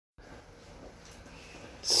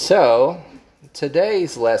So,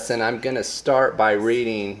 today's lesson, I'm going to start by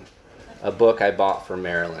reading a book I bought for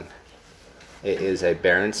Marilyn. It is a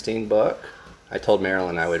Berenstein book. I told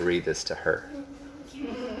Marilyn I would read this to her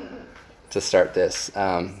to start this.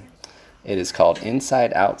 It is called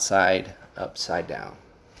Inside, Outside, Upside Down.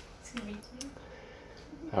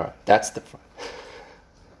 All right, that's the front.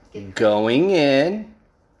 Going in,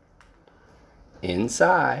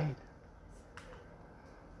 inside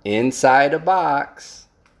a box,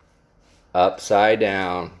 upside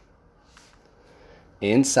down.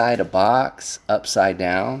 Inside a box, upside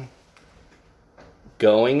down.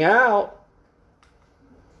 Going out,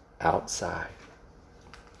 outside.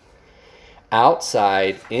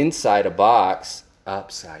 Outside, inside a box,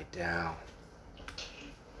 upside down.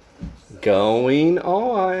 Going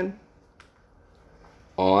on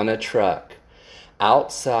a truck.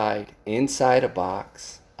 Outside, inside a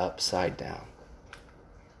box, upside down.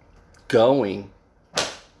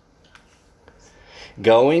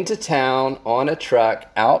 Going to town on a truck,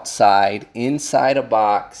 outside, inside a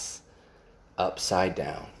box, upside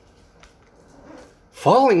down.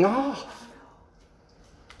 Falling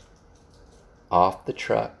off the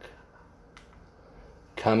truck,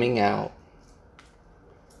 coming out,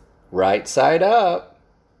 right side up.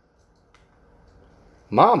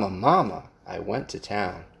 Mama, I went to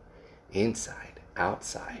town, inside,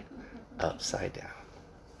 outside, upside down.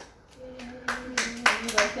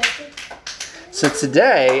 So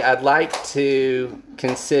today I'd like to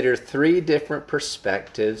consider three different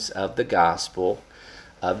perspectives of the gospel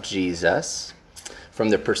of Jesus, from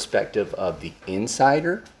the perspective of the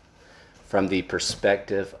insider, from the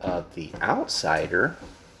perspective of the outsider,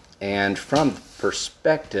 and from the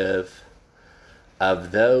perspective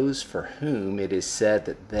of those for whom it is said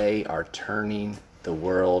that they are turning the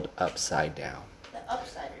world upside down. The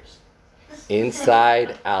upsiders.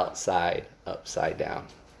 Inside, outside, upside down.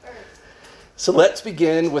 So let's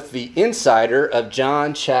begin with the insider of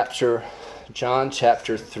John chapter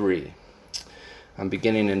 3. I'm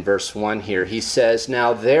beginning in verse 1 here. He says,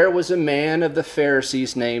 "Now there was a man of the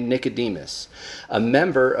Pharisees named Nicodemus, a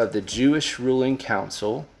member of the Jewish ruling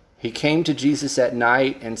council. He came to Jesus at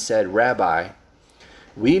night and said, 'Rabbi,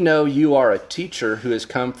 we know you are a teacher who has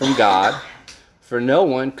come from God, for no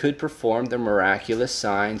one could perform the miraculous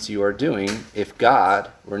signs you are doing if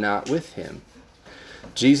God were not with him.'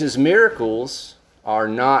 Jesus' miracles are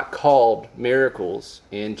not called miracles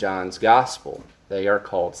in John's gospel. They are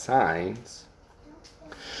called signs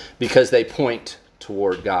because they point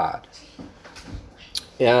toward God."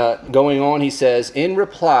 Going on, he says, "In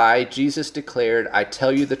reply, Jesus declared, 'I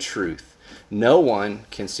tell you the truth. No one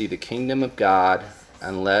can see the kingdom of God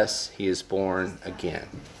unless he is born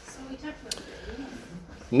again.'"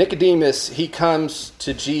 Nicodemus, he comes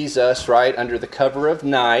to Jesus, right, under the cover of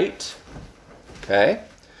night. Okay?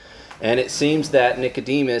 And it seems that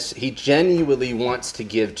Nicodemus, he genuinely wants to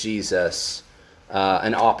give Jesus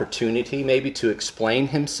an opportunity maybe to explain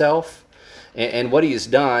himself and what he has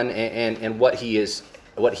done and what he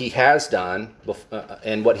has done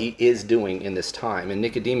and what he is doing in this time. And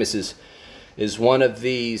Nicodemus is one of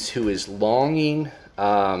these who is longing,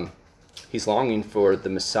 he's longing for the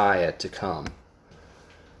Messiah to come.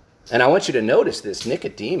 And I want you to notice this.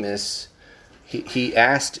 Nicodemus, he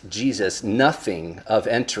asked Jesus nothing of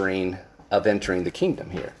entering the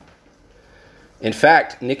kingdom here. In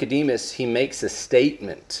fact, Nicodemus, he makes a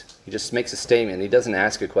statement. He just makes a statement. He doesn't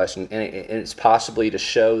ask a question. And it's possibly to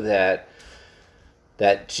show that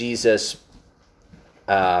Jesus,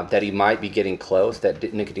 that he might be getting close,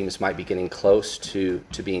 that Nicodemus might be getting close to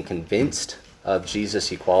being convinced of Jesus'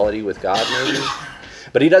 equality with God, maybe.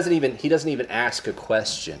 But he doesn't even ask a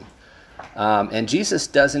question. And Jesus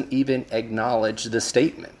doesn't even acknowledge the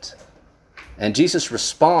statement. And Jesus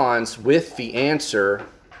responds with the answer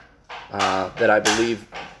that I believe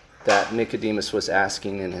that Nicodemus was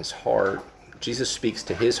asking in his heart. Jesus speaks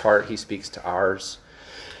to his heart. He speaks to ours.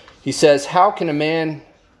 He says, "How can a man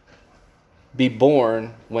be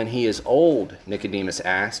born when he is old?" Nicodemus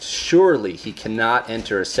asked. "Surely he cannot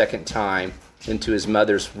enter a second time into his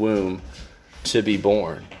mother's womb to be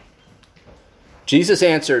born." Jesus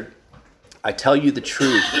answered, "I tell you the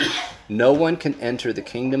truth. No one can enter the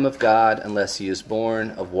kingdom of God unless he is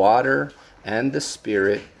born of water and the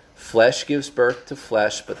Spirit. Flesh gives birth to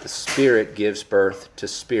flesh, but the Spirit gives birth to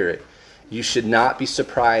spirit. You should not be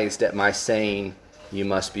surprised at my saying you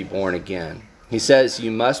must be born again." He says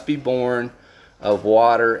you must be born of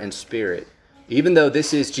water and Spirit. Even though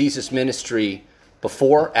this is Jesus' ministry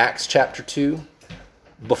before Acts chapter 2,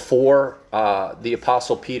 before the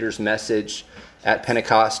Apostle Peter's message at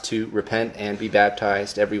Pentecost to repent and be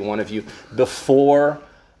baptized, every one of you, before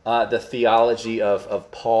the theology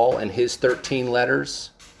of Paul and his 13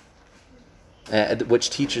 letters, which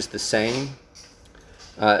teaches the same.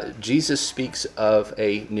 Jesus speaks of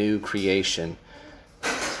a new creation.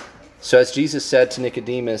 So as Jesus said to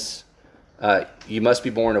Nicodemus, you must be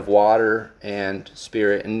born of water and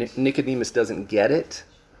spirit. And Nicodemus doesn't get it.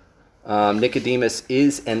 Nicodemus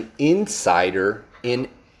is an insider in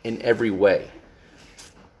every way.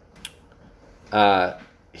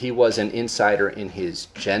 He was an insider in his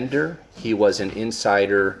gender. He was an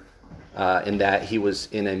insider in that he was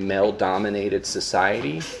in a male-dominated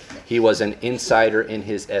society. He was an insider in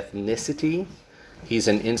his ethnicity. He's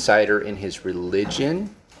an insider in his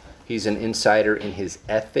religion. He's an insider in his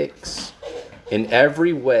ethics. In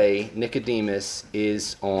every way, Nicodemus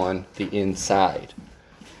is on the inside.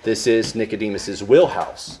 This is Nicodemus's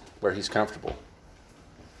wheelhouse, where he's comfortable.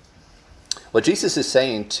 What Jesus is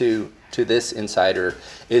saying to this insider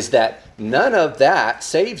is that none of that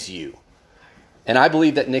saves you. And I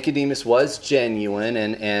believe that Nicodemus was genuine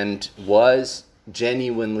and was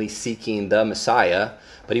genuinely seeking the Messiah,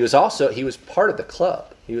 but he was part of the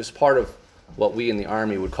club. He was part of what we in the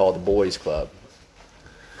Army would call the boys' club.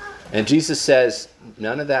 And Jesus says,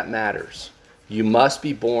 none of that matters. You must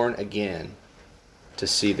be born again to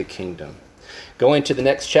see the kingdom. Going to the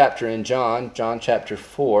next chapter in John chapter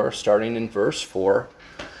 4, starting in verse 4,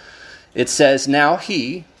 it says, now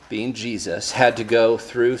he, being Jesus, had to go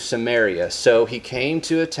through Samaria. So he came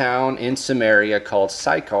to a town in Samaria called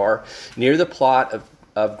Sychar, near the plot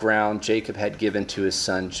of ground Jacob had given to his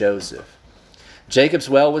son Joseph. Jacob's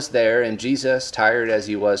well was there, and Jesus, tired as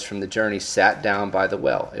he was from the journey, sat down by the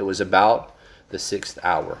well. It was about the 6th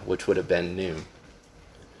hour, which would have been noon.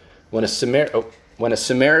 When a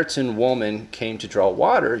Samaritan woman came to draw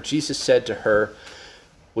water, Jesus said to her,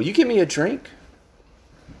 will you give me a drink?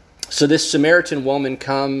 So this Samaritan woman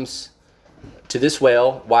comes to this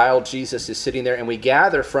well while Jesus is sitting there, and we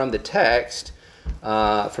gather from the text,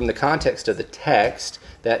 from the context of the text,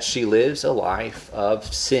 that she lives a life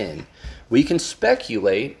of sin. We can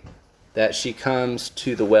speculate that she comes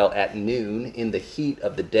to the well at noon in the heat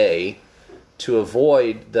of the day to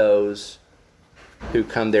avoid those who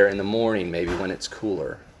come there in the morning, maybe when it's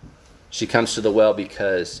cooler. She comes to the well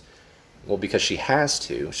because she has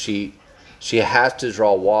to. She has to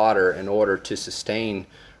draw water in order to sustain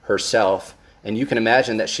herself. And you can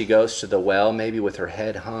imagine that she goes to the well maybe with her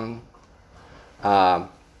head hung, her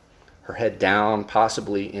head down,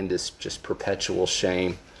 possibly in this just perpetual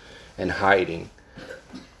shame and hiding.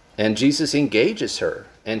 And Jesus engages her,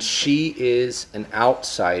 and she is an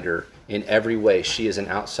outsider in every way. She is an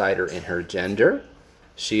outsider in her gender.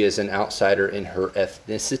 She is an outsider in her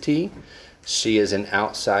ethnicity. She is an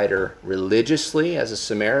outsider religiously as a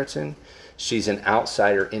Samaritan. She's an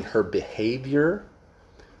outsider in her behavior.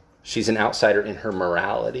 She's an outsider in her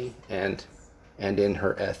morality and in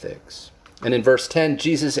her ethics. And in verse 10,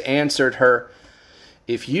 Jesus answered her,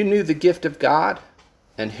 if you knew the gift of God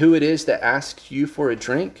and who it is that asks you for a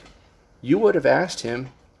drink, you would have asked him,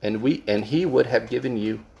 and he would have given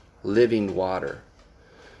you living water.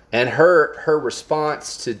 And her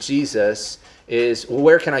response to Jesus is, well,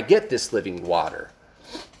 where can I get this living water?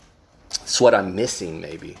 It's what I'm missing,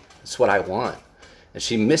 maybe. It's what I want. And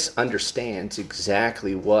she misunderstands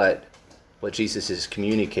exactly what Jesus is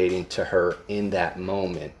communicating to her in that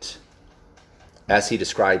moment as he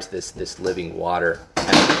describes this living water,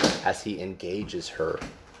 as he engages her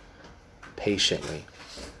patiently.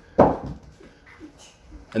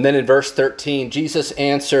 And then in verse 13, Jesus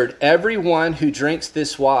answered, everyone who drinks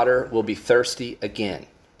this water will be thirsty again,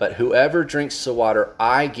 but whoever drinks the water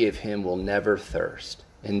I give him will never thirst.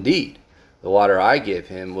 Indeed, the water I give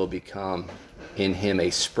him will become in him a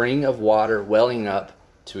spring of water welling up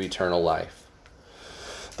to eternal life.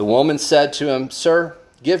 The woman said to him, sir,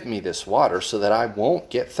 give me this water so that I won't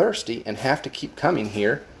get thirsty and have to keep coming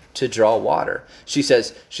here to draw water. She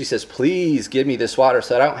says, please give me this water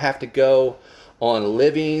so that I don't have to go on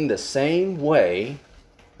living the same way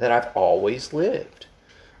that I've always lived.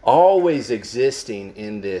 Always existing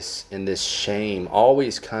in this shame,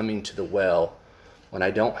 always coming to the well when I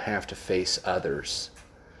don't have to face others.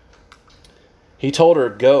 He told her,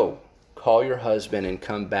 go, call your husband and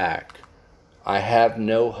come back. I have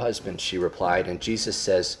no husband, she replied. And Jesus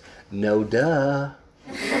says, no duh.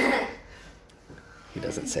 He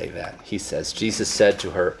doesn't say that. He says, Jesus said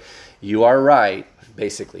to her, you are right.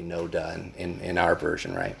 Basically, no duh in our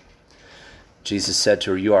version, right? Jesus said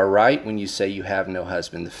to her, you are right when you say you have no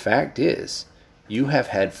husband. The fact is, you have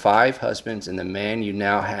had 5 husbands, and the man you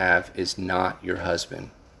now have is not your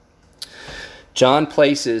husband. John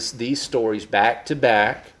places these stories back to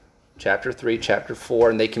back, chapter 3, chapter 4,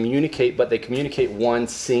 and they communicate, but they communicate one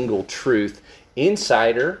single truth.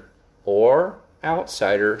 Insider or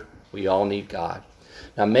outsider, we all need God.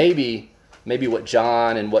 Now maybe what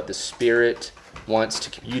John and what the Spirit wants to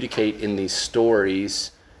communicate in these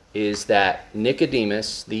stories is that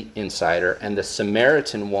Nicodemus, the insider, and the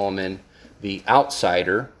Samaritan woman, the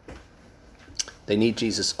outsider, they need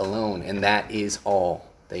Jesus alone, and that is all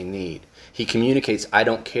they need. He communicates, I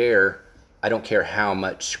don't care how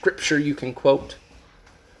much scripture you can quote.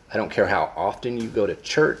 I don't care how often you go to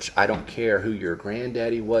church. I don't care who your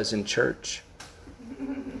granddaddy was in church.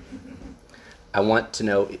 I want to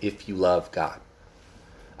know if you love God.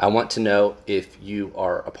 I want to know if you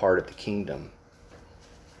are a part of the kingdom.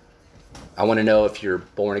 I want to know if you're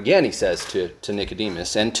born again, he says to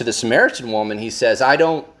Nicodemus. And to the Samaritan woman, he says, I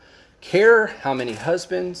don't care how many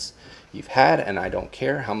husbands you've had, and I don't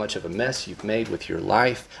care how much of a mess you've made with your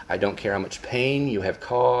life. I don't care how much pain you have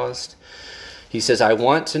caused. He says, I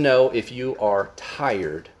want to know if you are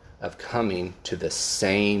tired of coming to the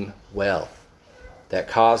same well that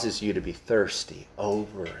causes you to be thirsty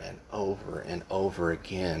over and over and over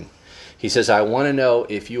again. He says, I want to know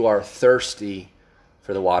if you are thirsty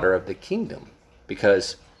for the water of the kingdom,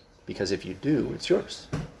 because if you do, it's yours.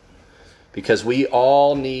 Because we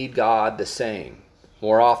all need God the same.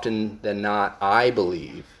 More often than not, I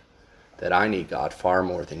believe that I need God far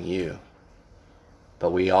more than you.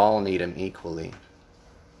 But we all need him equally.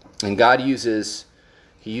 And God uses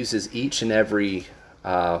each and every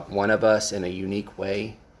one of us in a unique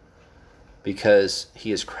way, because he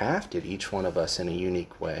has crafted each one of us in a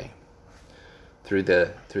unique way. Through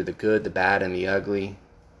the good, the bad, and the ugly,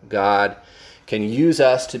 God can use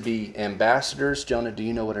us to be ambassadors. Jonah, do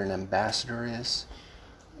you know what an ambassador is?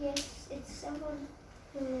 Yes, it's someone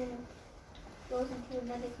who goes into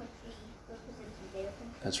another country representing their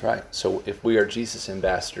country. That's right. So if we are Jesus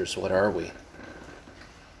ambassadors, what are we?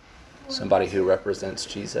 Somebody who represents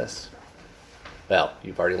Jesus? Well,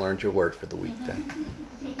 you've already learned your word for the week then.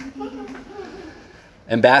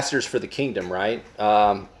 Ambassadors for the kingdom, right?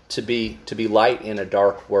 To be light in a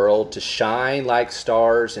dark world, to shine like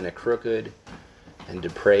stars in a crooked and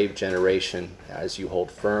depraved generation, as you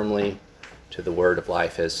hold firmly to the word of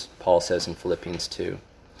life, as Paul says in Philippians 2.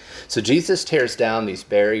 So Jesus tears down these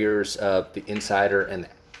barriers of the insider and the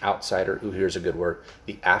outsider. Ooh, here's a good word.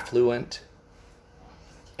 The affluent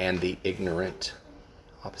and the ignorant,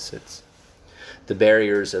 opposites. The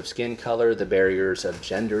barriers of skin color, the barriers of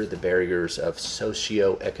gender, the barriers of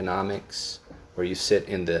socioeconomics, where you sit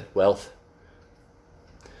in the wealth,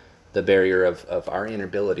 the barrier of our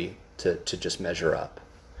inability to just measure up.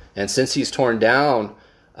 And since he's torn down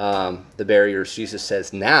the barriers, Jesus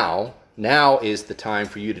says, now is the time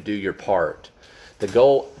for you to do your part. The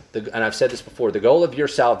goal, and I've said this before, the goal of your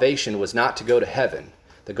salvation was not to go to heaven.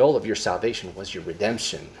 The goal of your salvation was your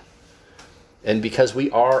redemption. And because we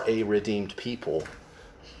are a redeemed people,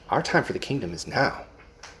 our time for the kingdom is now.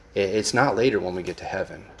 It's not later when we get to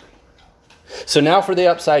heaven. So now for the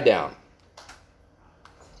upside down.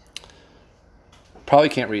 Probably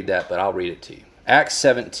can't read that, but I'll read it to you. Acts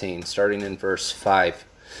 17, starting in verse 5.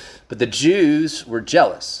 But the Jews were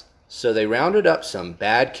jealous, so they rounded up some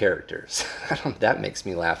bad characters. That makes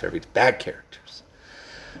me laugh every day. Bad characters.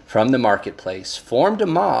 From the marketplace, formed a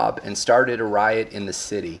mob and started a riot in the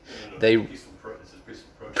city.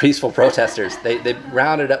 Peaceful protesters. They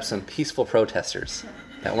rounded up some peaceful protesters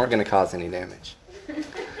that weren't going to cause any damage.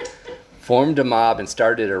 Formed a mob and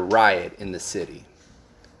started a riot in the city.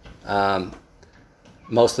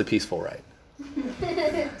 Mostly peaceful, right?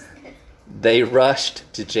 They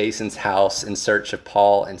rushed to Jason's house in search of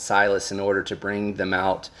Paul and Silas in order to bring them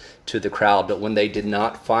out to the crowd. But when they did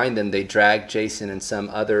not find them, they dragged Jason and some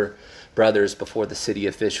other brothers before the city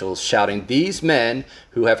officials, shouting, "These men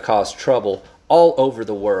who have caused trouble all over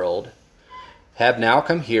the world have now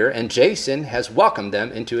come here, and Jason has welcomed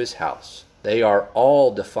them into his house. They are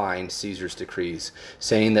all defying Caesar's decrees,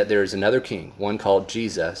 saying that there is another king, one called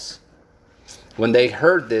Jesus." When they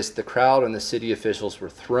heard this, the crowd and the city officials were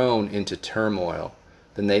thrown into turmoil.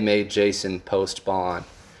 Then they made Jason post bond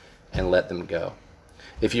and let them go.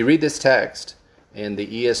 If you read this text in the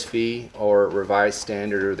ESV or Revised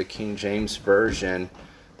Standard or the King James Version,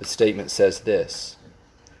 the statement says this: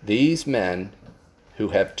 "These men who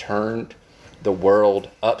have turned the world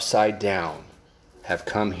upside down have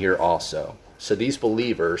come here also." So these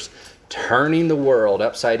believers turning the world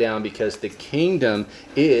upside down because the kingdom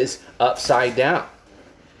is upside down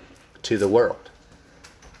to the world.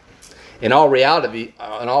 In all reality,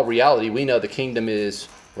 we know the kingdom is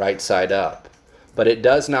right side up, but it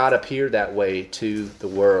does not appear that way to the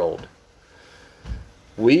world.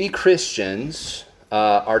 We Christians we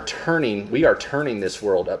are turning this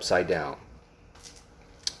world upside down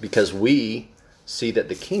because we see that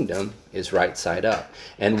the kingdom is right side up.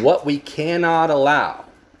 And what we cannot allow,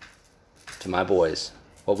 to my boys,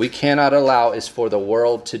 what we cannot allow is for the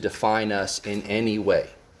world to define us in any way.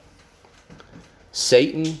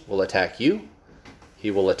 Satan will attack you.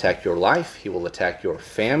 He will attack your life. He will attack your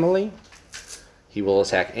family. He will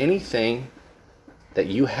attack anything that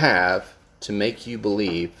you have to make you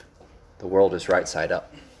believe the world is right side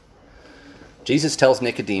up. Jesus tells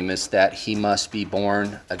Nicodemus that he must be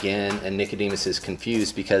born again, and Nicodemus is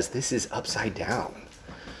confused because this is upside down.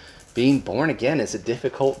 Being born again is a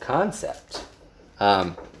difficult concept.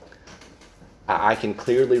 I can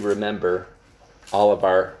clearly remember all of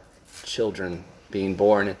our children being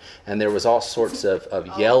born, and there was all sorts of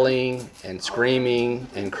yelling and screaming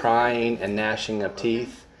and crying and gnashing of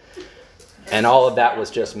teeth, and all of that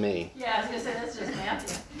was just me. Yeah, I was going to say, that's just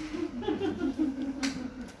Matthew.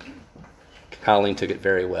 Colleen took it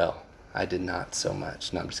very well. I did not so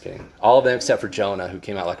much. No, I'm just kidding. All of them except for Jonah, who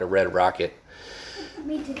came out like a red rocket.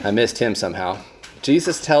 Me too. I missed him somehow.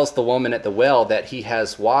 Jesus tells the woman at the well that he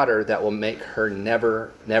has water that will make her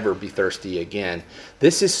never be thirsty again.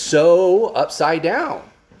 This is so upside down.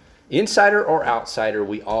 Insider or outsider,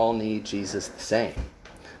 we all need Jesus the same.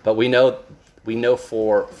 But we know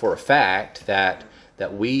for a fact that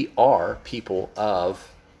we are people of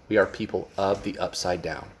the upside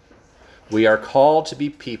down. We are called to be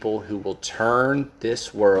people who will turn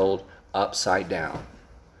this world upside down.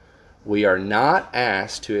 We are not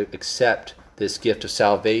asked to accept this gift of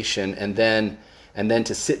salvation and then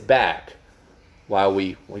to sit back while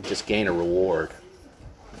we just gain a reward.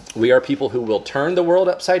 We are people who will turn the world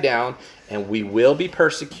upside down, and we will be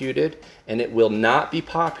persecuted, and it will not be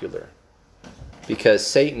popular because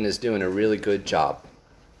Satan is doing a really good job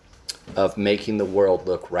of making the world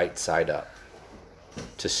look right side up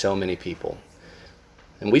to so many people.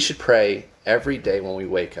 And we should pray every day when we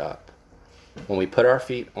wake up, when we put our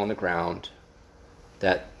feet on the ground,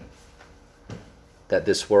 that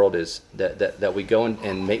this world is that we go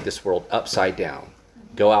and make this world upside down.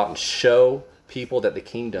 Go out and show people that the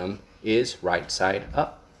kingdom is right side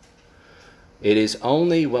up. It is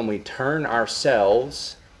only when we turn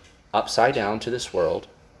ourselves upside down to this world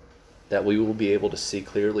that we will be able to see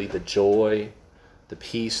clearly the joy, the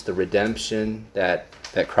peace, the redemption that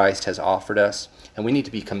Christ has offered us. And we need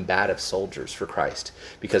to be combative soldiers for Christ,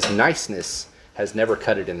 because niceness has never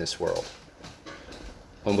cut it in this world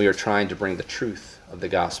when we are trying to bring the truth of the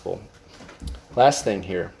gospel. Last thing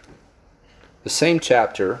here. The same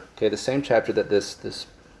chapter that this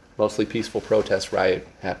mostly peaceful protest riot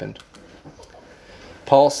happened.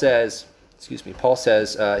 Paul says, he's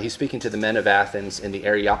speaking to the men of Athens in the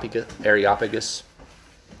Areopagus.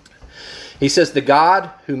 He says, the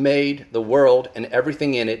God who made the world and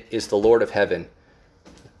everything in it is the Lord of heaven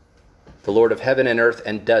and earth,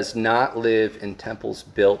 and does not live in temples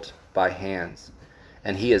built by hands.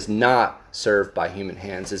 And he is not served by human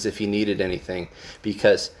hands as if he needed anything,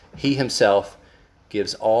 because he himself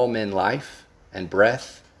gives all men life and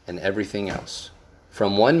breath and everything else.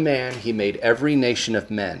 From one man he made every nation of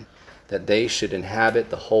men, that they should inhabit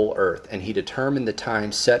the whole earth, and he determined the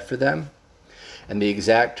time set for them and the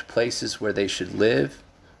exact places where they should live.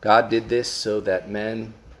 God did this so that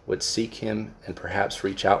men would seek him and perhaps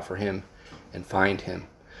reach out for him and find him,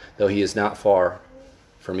 though he is not far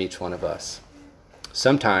from each one of us.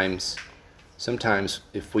 Sometimes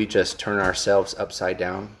if we just turn ourselves upside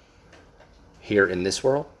down here in this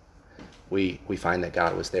world, we find that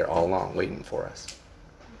God was there all along waiting for us.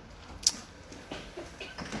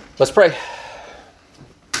 Let's pray.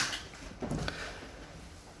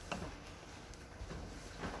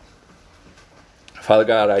 Father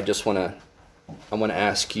God, I want to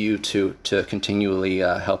ask you to continually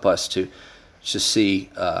help us to see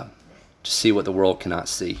what the world cannot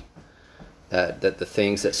see. That the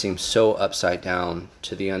things that seem so upside down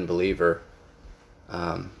to the unbeliever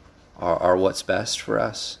are what's best for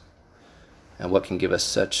us, and what can give us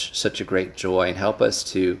such a great joy, and help us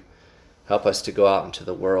to go out into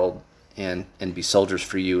the world and be soldiers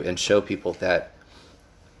for you, and show people that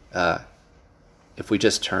if we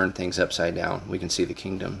just turn things upside down, we can see the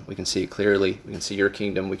kingdom. We can see it clearly. We can see your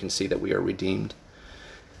kingdom. We can see that we are redeemed.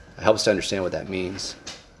 Help us to understand what that means.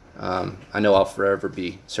 I know I'll forever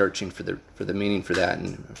be searching for the meaning for that,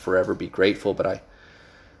 and forever be grateful, but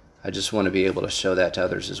I just want to be able to show that to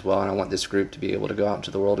others as well, and I want this group to be able to go out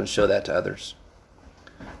into the world and show that to others.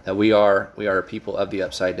 That we are a people of the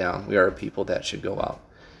upside down. We are a people that should go out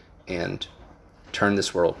and turn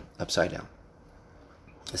this world upside down.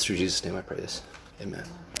 It's through Jesus' name I pray this. Amen.